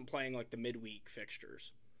he wasn't playing like the midweek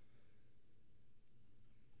fixtures.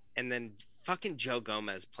 And then fucking Joe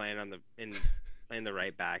Gomez playing playing the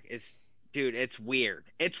right back. It's weird.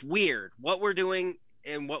 It's weird what we're doing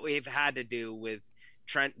and what we've had to do with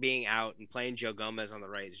Trent being out and playing Joe Gomez on the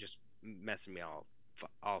right is just messing me all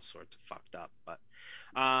sorts of fucked up. But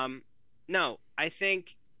no, I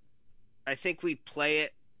think we play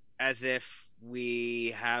it as if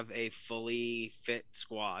we have a fully fit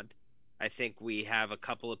squad. I think we have a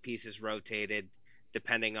couple of pieces rotated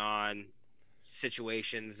depending on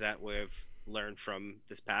situations that we've learn from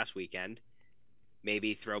this past weekend.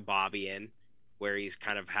 Maybe throw Bobby in, where he's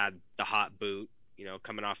kind of had the hot boot,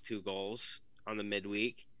 coming off 2 goals on the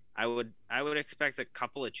midweek. I would expect a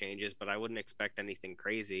couple of changes, but I wouldn't expect anything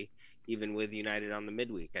crazy, even with United on the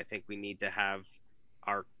midweek. I think we need to have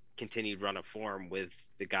our continued run of form with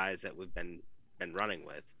the guys that we've been running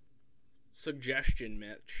with. Suggestion,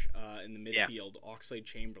 Mitch, in the midfield,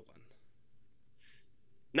 Oxlade-Chamberlain.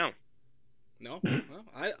 No. Well,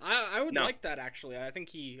 I would No. like that, actually. I think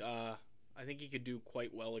he could do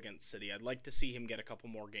quite well against City. I'd like to see him get a couple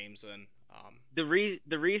more games in. The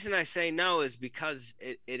reason I say no is because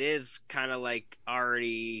it is kind of like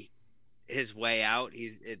already his way out.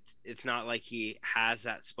 It's not like he has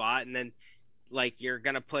that spot, and then like you're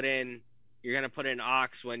gonna put in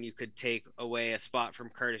Ox when you could take away a spot from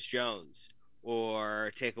Curtis Jones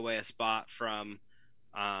or take away a spot from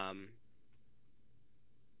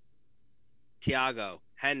Thiago,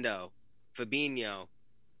 Hendo, Fabinho.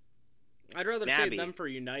 I'd rather Naby. save them for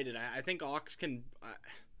United. I think Ox can.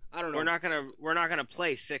 I don't know. We're not gonna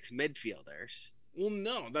play 6 midfielders. Well,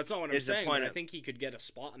 no, that's not what I'm Is the saying. point But I of- think he could get a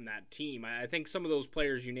spot in that team. I think some of those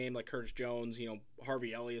players you named, like Curtis Jones,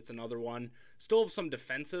 Harvey Elliott's another one, still have some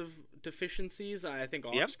defensive deficiencies. I think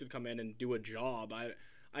Ox could come in and do a job.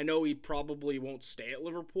 I know he probably won't stay at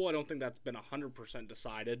Liverpool. I don't think that's been 100%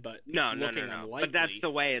 decided, but No. unlikely. But that's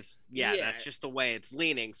the way it's. That's just the way it's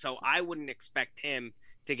leaning. So I wouldn't expect him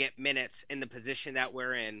to get minutes in the position that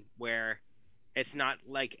we're in, where it's not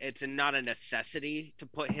a necessity to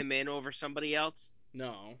put him in over somebody else.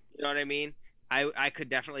 No. You know what I mean? I could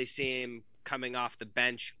definitely see him coming off the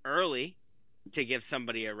bench early to give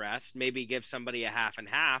somebody a rest, maybe give somebody a half and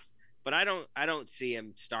half, but I don't see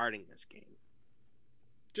him starting this game.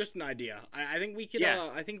 Just an idea. I think we could.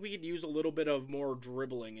 I think we could use a little bit of more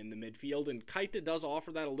dribbling in the midfield, and Keita does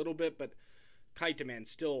offer that a little bit, but Keita, man,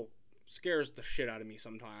 still scares the shit out of me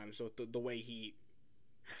sometimes. So the way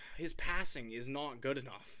his passing is not good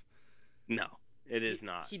enough. No, it is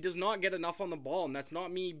not. He does not get enough on the ball, and that's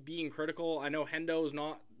not me being critical. I know Hendo is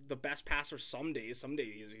not the best passer some days. Some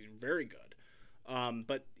days he's very good,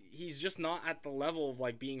 but he's just not at the level of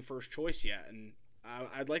like being first choice yet. And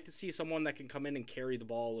I'd like to see someone that can come in and carry the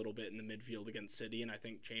ball a little bit in the midfield against City, and I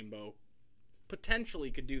think Chambo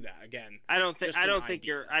potentially could do that again. I don't think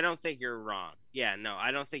you're wrong. Yeah, no,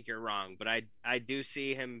 I don't think you're wrong, but I do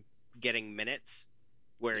see him getting minutes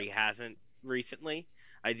where he hasn't recently.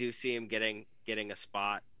 I do see him getting a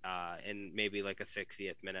spot in maybe like a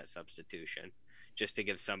 60th minute substitution, just to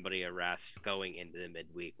give somebody a rest going into the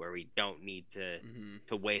midweek where we don't need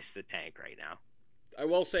to waste the tank right now. I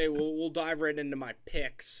will say we'll dive right into my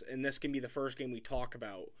picks, and this can be the first game we talk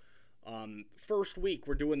about. First week,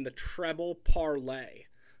 we're doing the treble parlay.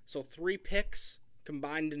 So 3 picks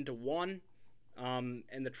combined into 1.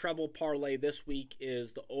 And the treble parlay this week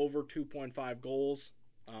is the over 2.5 goals.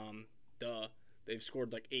 They've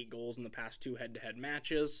scored like 8 goals in the past 2 head-to-head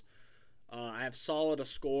matches. I have Salah to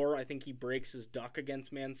score. I think he breaks his duck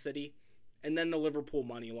against Man City. And then the Liverpool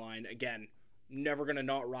money line. Again, never going to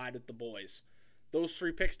not ride with the boys. Those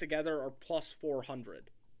 3 picks together are plus 400.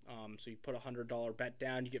 So you put a $100 bet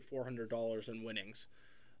down, you get $400 in winnings.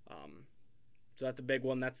 So that's a big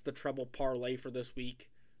one. That's the treble parlay for this week.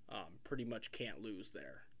 Pretty much can't lose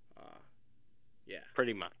there. Yeah.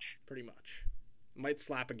 Pretty much. Might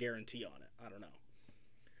slap a guarantee on it. I don't know.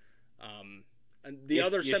 And the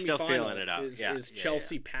other semifinal is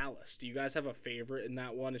Chelsea Palace. Do you guys have a favorite in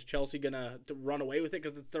that one? Is Chelsea gonna run away with it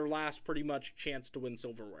because it's their last pretty much chance to win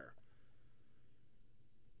silverware?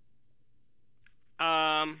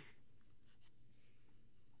 I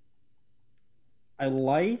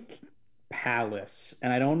like Palace,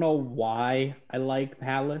 and I don't know why I like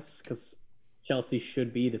Palace, because Chelsea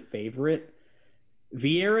should be the favorite.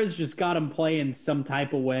 Vieira's just got him playing some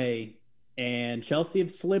type of way, and Chelsea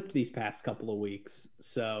have slipped these past couple of weeks.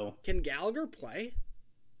 So can Gallagher play?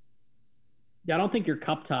 Yeah, I don't think you're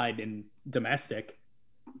cup tied in domestic.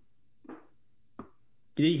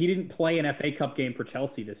 He didn't play an FA Cup game for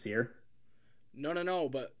Chelsea this year. No,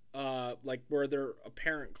 but like where they're a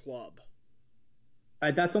parent club.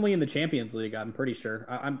 That's only in the Champions League, I'm pretty sure.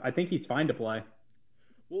 I think he's fine to play.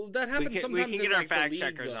 Well, that happens sometimes. We can get in, our like, fact the league,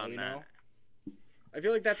 checkers though, on that. I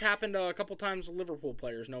feel like that's happened a couple times with Liverpool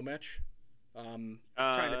players. No, Mitch. Trying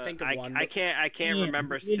to think of one. I can't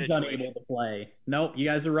remember. He's unable to play. Nope, you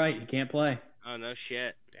guys are right. He can't play. Oh no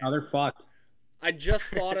shit. Now they're fucked. I just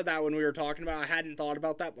thought of that when we were talking about it. I hadn't thought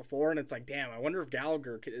about that before, and it's like, damn, I wonder if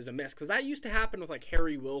Gallagher is a miss. Because that used to happen with, like,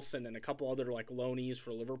 Harry Wilson and a couple other, like, loanees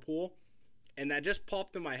for Liverpool. And that just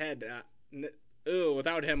popped in my head. Ooh,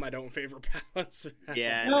 without him, I don't favor Palace.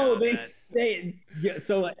 Yeah, No, no, yeah.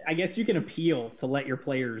 So I guess you can appeal to let your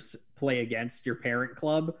players play against your parent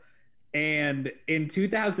club. And in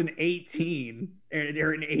 2018 or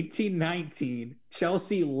in 1819,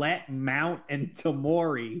 Chelsea let Mount and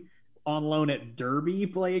Tomori on loan at Derby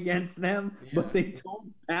play against them, but they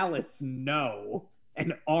told Palace no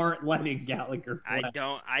and aren't letting Gallagher play.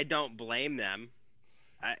 I don't blame them.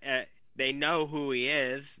 They know who he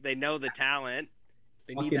is. They know the talent.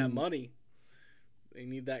 They need that money. They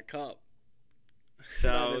need that cup.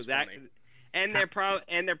 So and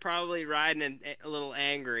they're probably riding a little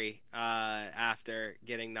angry after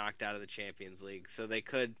getting knocked out of the Champions League. So they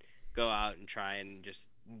could go out and try and just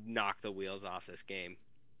knock the wheels off this game.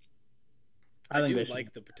 I do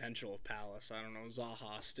like the potential of Palace. I don't know,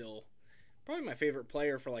 Zaha still probably my favorite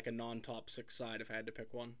player for like a non-top 6 side if I had to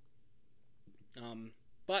pick one.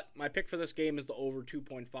 But my pick for this game is the over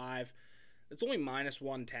 2.5. It's only minus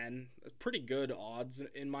 110. It's pretty good odds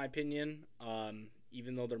in my opinion.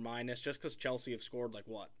 Even though they're minus, just because Chelsea have scored like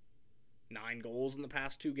 9 goals in the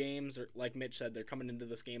past 2 games. Like Mitch said, they're coming into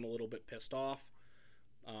this game a little bit pissed off.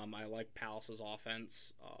 I like Palace's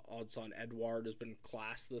offense. Odds on Edouard has been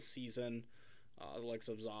class this season. The likes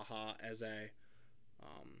of Zaha, Eze.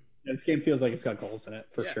 This game feels like it's got goals in it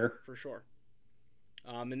for sure. For sure.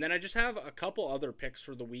 And then I just have a couple other picks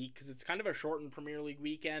for the week because it's kind of a shortened Premier League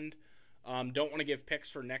weekend. Don't want to give picks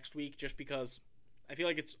for next week just because I feel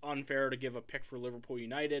like it's unfair to give a pick for Liverpool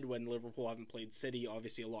United when Liverpool haven't played City.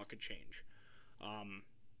 Obviously, a lot could change.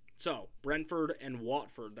 So, Brentford and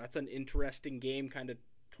Watford. That's an interesting game, kind of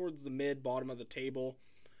towards the bottom of the table.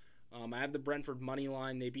 I have the Brentford money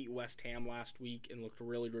line. They beat West Ham last week and looked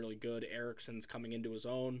really, really good. Eriksen's coming into his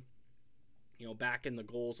own. Back in the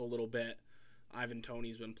goals a little bit. Ivan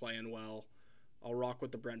Toney's been playing well. I'll rock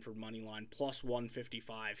with the Brentford money line. Plus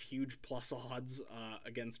 155. Huge plus odds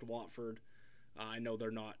against Watford. I know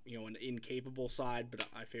they're not, an incapable side, but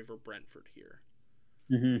I favor Brentford here.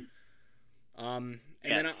 Mm-hmm.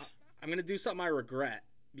 Then I'm going to do something I regret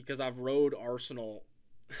because I've rode Arsenal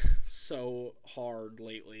so hard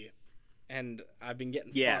lately, and I've been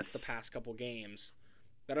getting fucked the past couple games.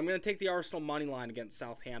 But I'm going to take the Arsenal money line against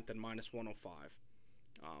Southampton minus 105.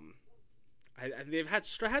 They've had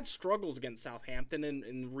struggles against Southampton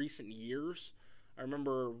in recent years. I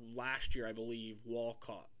remember last year, I believe,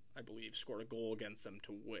 Walcott, scored a goal against them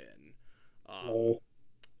to win.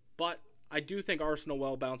 But I do think Arsenal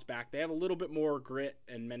will bounce back. They have a little bit more grit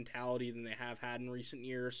and mentality than they have had in recent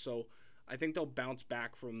years, so I think they'll bounce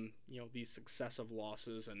back from these successive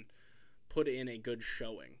losses and put in a good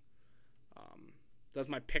showing. That's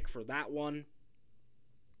my pick for that one.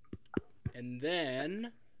 And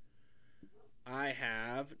then I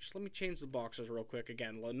have, just let me change the boxes real quick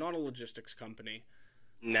again. Not a logistics company.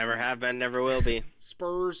 Never have been, never will be.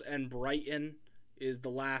 Spurs and Brighton is the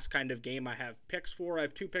last kind of game I have picks for. I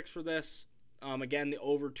have 2 picks for this. Again, the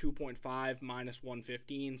over 2.5 minus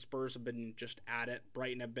 115. Spurs have been just at it.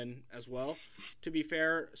 Brighton have been as well, to be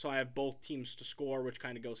fair. So I have both teams to score, which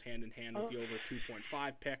kind of goes hand in hand with the over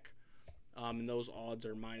 2.5 pick. And those odds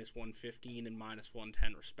are minus 115 and minus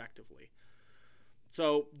 110 respectively.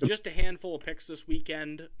 So just a handful of picks this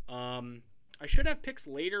weekend. I should have picks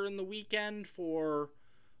later in the weekend for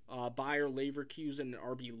Bayer Leverkusen and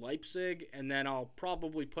RB Leipzig, and then I'll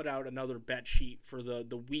probably put out another bet sheet for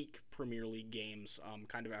the week Premier League games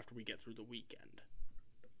kind of after we get through the weekend.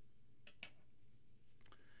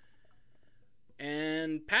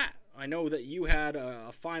 And Pat, I know that you had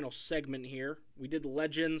a final segment here. We did the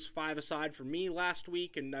Legends 5-a-side for me last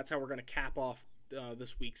week, and that's how we're going to cap off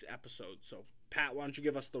this week's episode. So, Pat, why don't you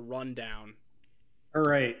give us the rundown? All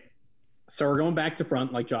right. So we're going back to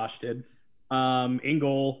front like Josh did. In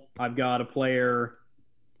goal, I've got a player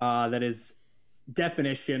that is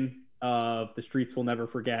definition of the streets will never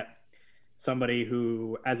forget. Somebody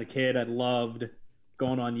who, as a kid, I loved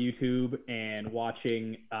going on YouTube and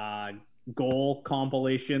watching goal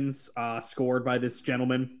compilations scored by this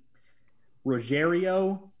gentleman,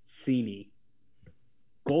 Rogério Ceni,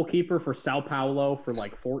 goalkeeper for Sao Paulo for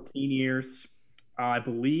like 14 years. I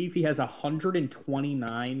believe he has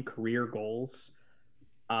 129 career goals.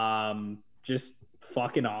 Just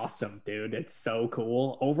fucking awesome, dude. It's so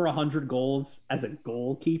cool. Over 100 goals as a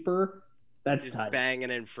goalkeeper. That's tight. Banging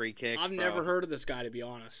in free kicks. I've never heard of this guy, to be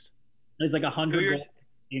honest. It's like 100 goals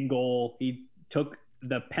in goal. He took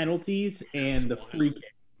the penalties and the free kick.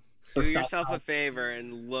 Do yourself a favor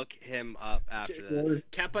and look him up after this.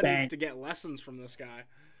 Kepa needs to get lessons from this guy.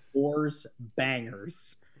 Scores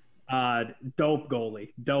bangers. Dope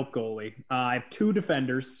goalie. I have 2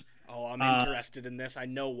 defenders. Oh, I'm interested in this. I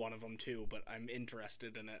know one of them too, but I'm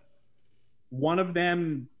interested in it. One of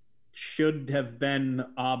them should have been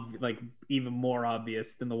like even more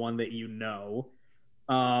obvious than the one that you know.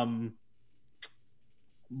 One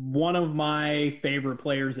of my favorite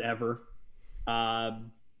players ever uh,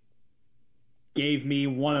 gave me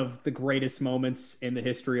one of the greatest moments in the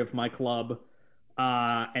history of my club,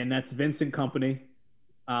 and that's Vincent Company.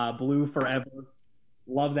 Blue forever.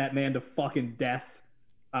 Love that man to fucking death.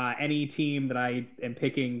 Any team that I am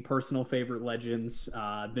picking personal favorite legends,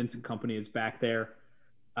 Vincent Company is back there.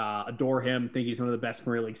 Adore him. Think he's one of the best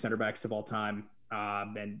Premier League center backs of all time.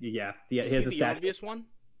 And yeah, he Was has he a the statue. obvious one?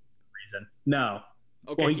 Reason. No.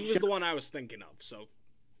 Okay, well, he was the one I was thinking of. So.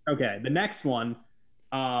 Okay, the next one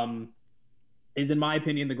is, in my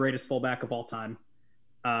opinion, the greatest fullback of all time.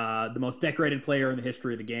 The most decorated player in the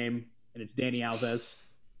history of the game, and it's Dani Alves.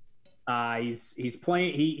 He's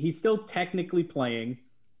playing. He's still technically playing,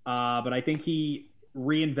 but I think he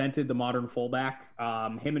reinvented the modern fullback.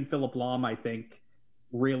 Him and Philip Lahm, I think,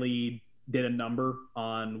 really did a number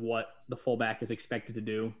on what the fullback is expected to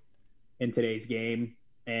do in today's game.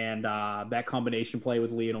 And that combination play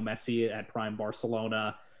with Lionel Messi at prime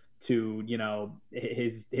Barcelona to, you know,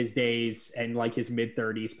 his days and like his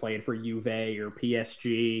mid-30s playing for Juve or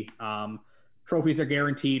PSG. Trophies are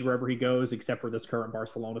guaranteed wherever he goes, except for this current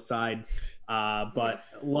Barcelona side. But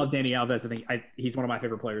love Dani Alves. I think he's one of my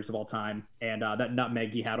favorite players of all time. And that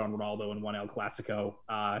nutmeg he had on Ronaldo in 1 El Clasico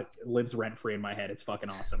lives rent-free in my head. It's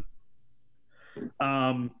fucking awesome.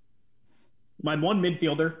 My one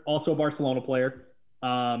midfielder, also a Barcelona player.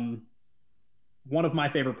 One of my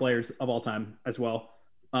favorite players of all time as well.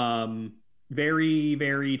 Very,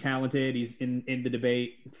 very talented. He's in the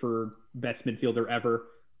debate for best midfielder ever.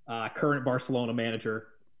 Current Barcelona manager,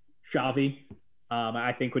 Xavi.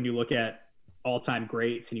 I think when you look at all-time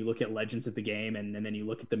greats and you look at legends of the game and then you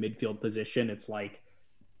look at the midfield position, it's like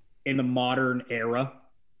in the modern era,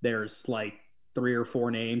 there's like 3 or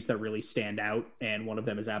 4 names that really stand out, and one of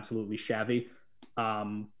them is absolutely Xavi.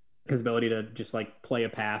 His ability to just like play a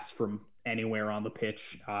pass from anywhere on the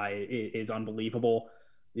pitch is unbelievable.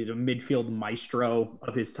 He's a midfield maestro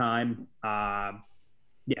of his time.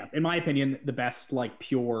 Yeah, in my opinion, the best like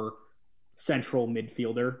pure central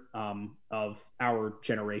midfielder of our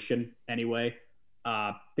generation. Anyway,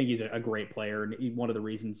 I think he's a great player, and one of the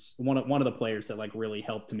reasons, one of the players that like really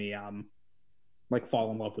helped me like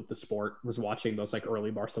fall in love with the sport was watching those like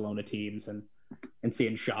early Barcelona teams and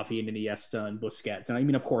seeing Xavi and Iniesta and Busquets, and I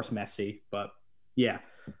mean of course Messi, but yeah.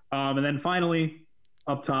 And then finally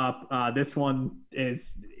up top, this one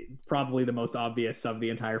is probably the most obvious of the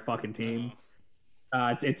entire fucking team.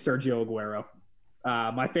 It's Sergio Aguero.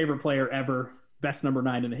 My favorite player ever, best number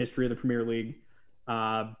 9 in the history of the Premier League.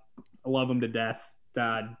 I love him to death.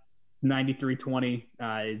 93-20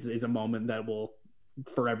 is a moment that will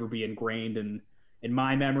forever be ingrained in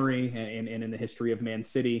my memory and in the history of Man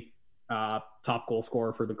City. Top goal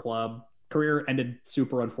scorer for the club. Career ended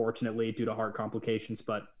super unfortunately due to heart complications,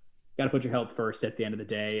 but got to put your health first at the end of the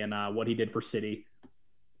day. And what he did for City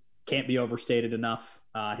can't be overstated enough.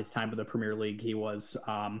 His time with the Premier League, he was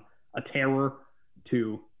a terror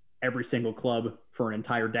to every single club for an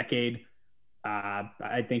entire decade.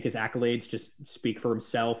 I think his accolades just speak for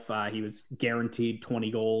himself. He was guaranteed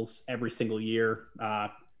 20 goals every single year,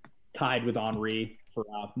 tied with Henry for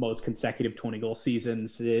most consecutive 20-goal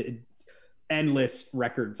seasons. Endless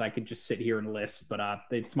records I could just sit here and list, but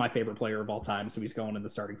it's my favorite player of all time, so he's going in the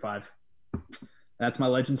starting 5. That's my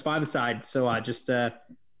Legends 5 aside. So just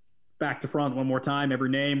back to front one more time. Every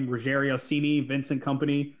name: Rogerio Cini, Vincent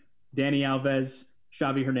Company, Dani Alves,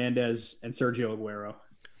 Xavi Hernandez, and Sergio Aguero.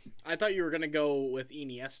 I thought you were going to go with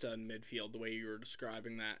Iniesta in midfield, the way you were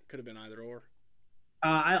describing that. Could have been either or.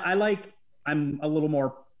 I'm a little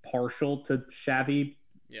more partial to Xavi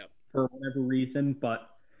for whatever reason, but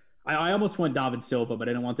I almost went David Silva, but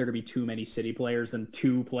I didn't want there to be too many City players and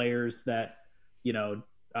 2 players that, you know,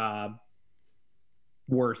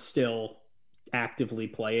 were still actively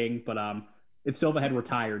playing. But if Silva had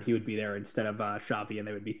retired, he would be there instead of Xavi, and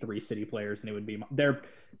they would be 3 City players, and it would be there.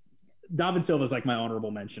 David Silva is like my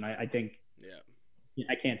honorable mention. I think. Yeah.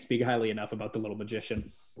 I can't speak highly enough about the little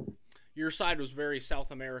magician. Your side was very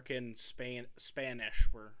South American, Spanish,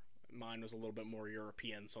 where mine was a little bit more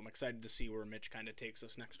European. So I'm excited to see where Mitch kind of takes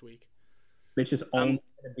us next week. Mitch is only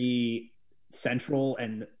going to be Central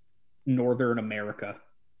and Northern America.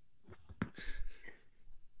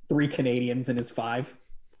 3 Canadians in his 5.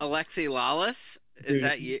 Alexi Lawless? Is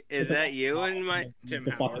that you? Is that you and my Tim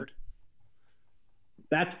Howard?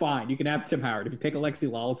 That's fine. You can have Tim Howard. If you pick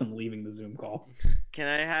Alexi Lawless, I'm leaving the Zoom call. Can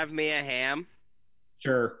I have Mia Hamm?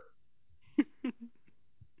 Sure.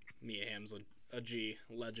 Mia Hamm's a G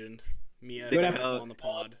legend. Mia Good back episode. on the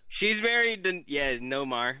pod. She's married to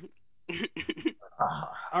Nomar.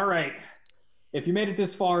 All right. If you made it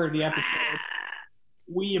this far in the episode,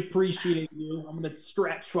 we appreciate you. I'm going to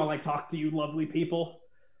stretch while I talk to you, lovely people.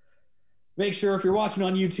 Make sure if you're watching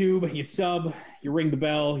on YouTube, you sub, you ring the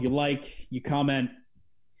bell, you like, you comment.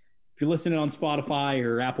 If you're listening on Spotify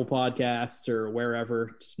or Apple Podcasts or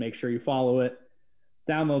wherever, just make sure you follow it.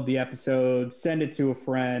 Download the episode, send it to a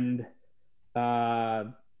friend.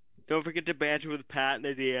 Don't forget to banter with Pat in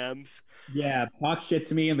the DMs. Yeah, talk shit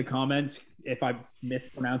to me in the comments if I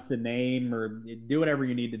mispronounce a name, or do whatever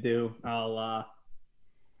you need to do. I'll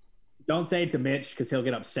don't say it to Mitch because he'll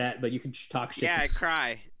get upset, but you can talk shit. Yeah, I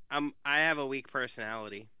cry. I have a weak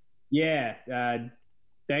personality. Yeah.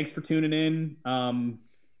 Thanks for tuning in.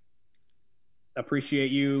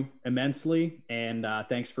 Appreciate you immensely, and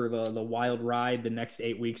thanks for the wild ride. The next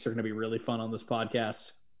 8 weeks are going to be really fun on this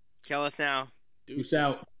podcast. Kill us now. Peace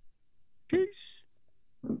out. Peace.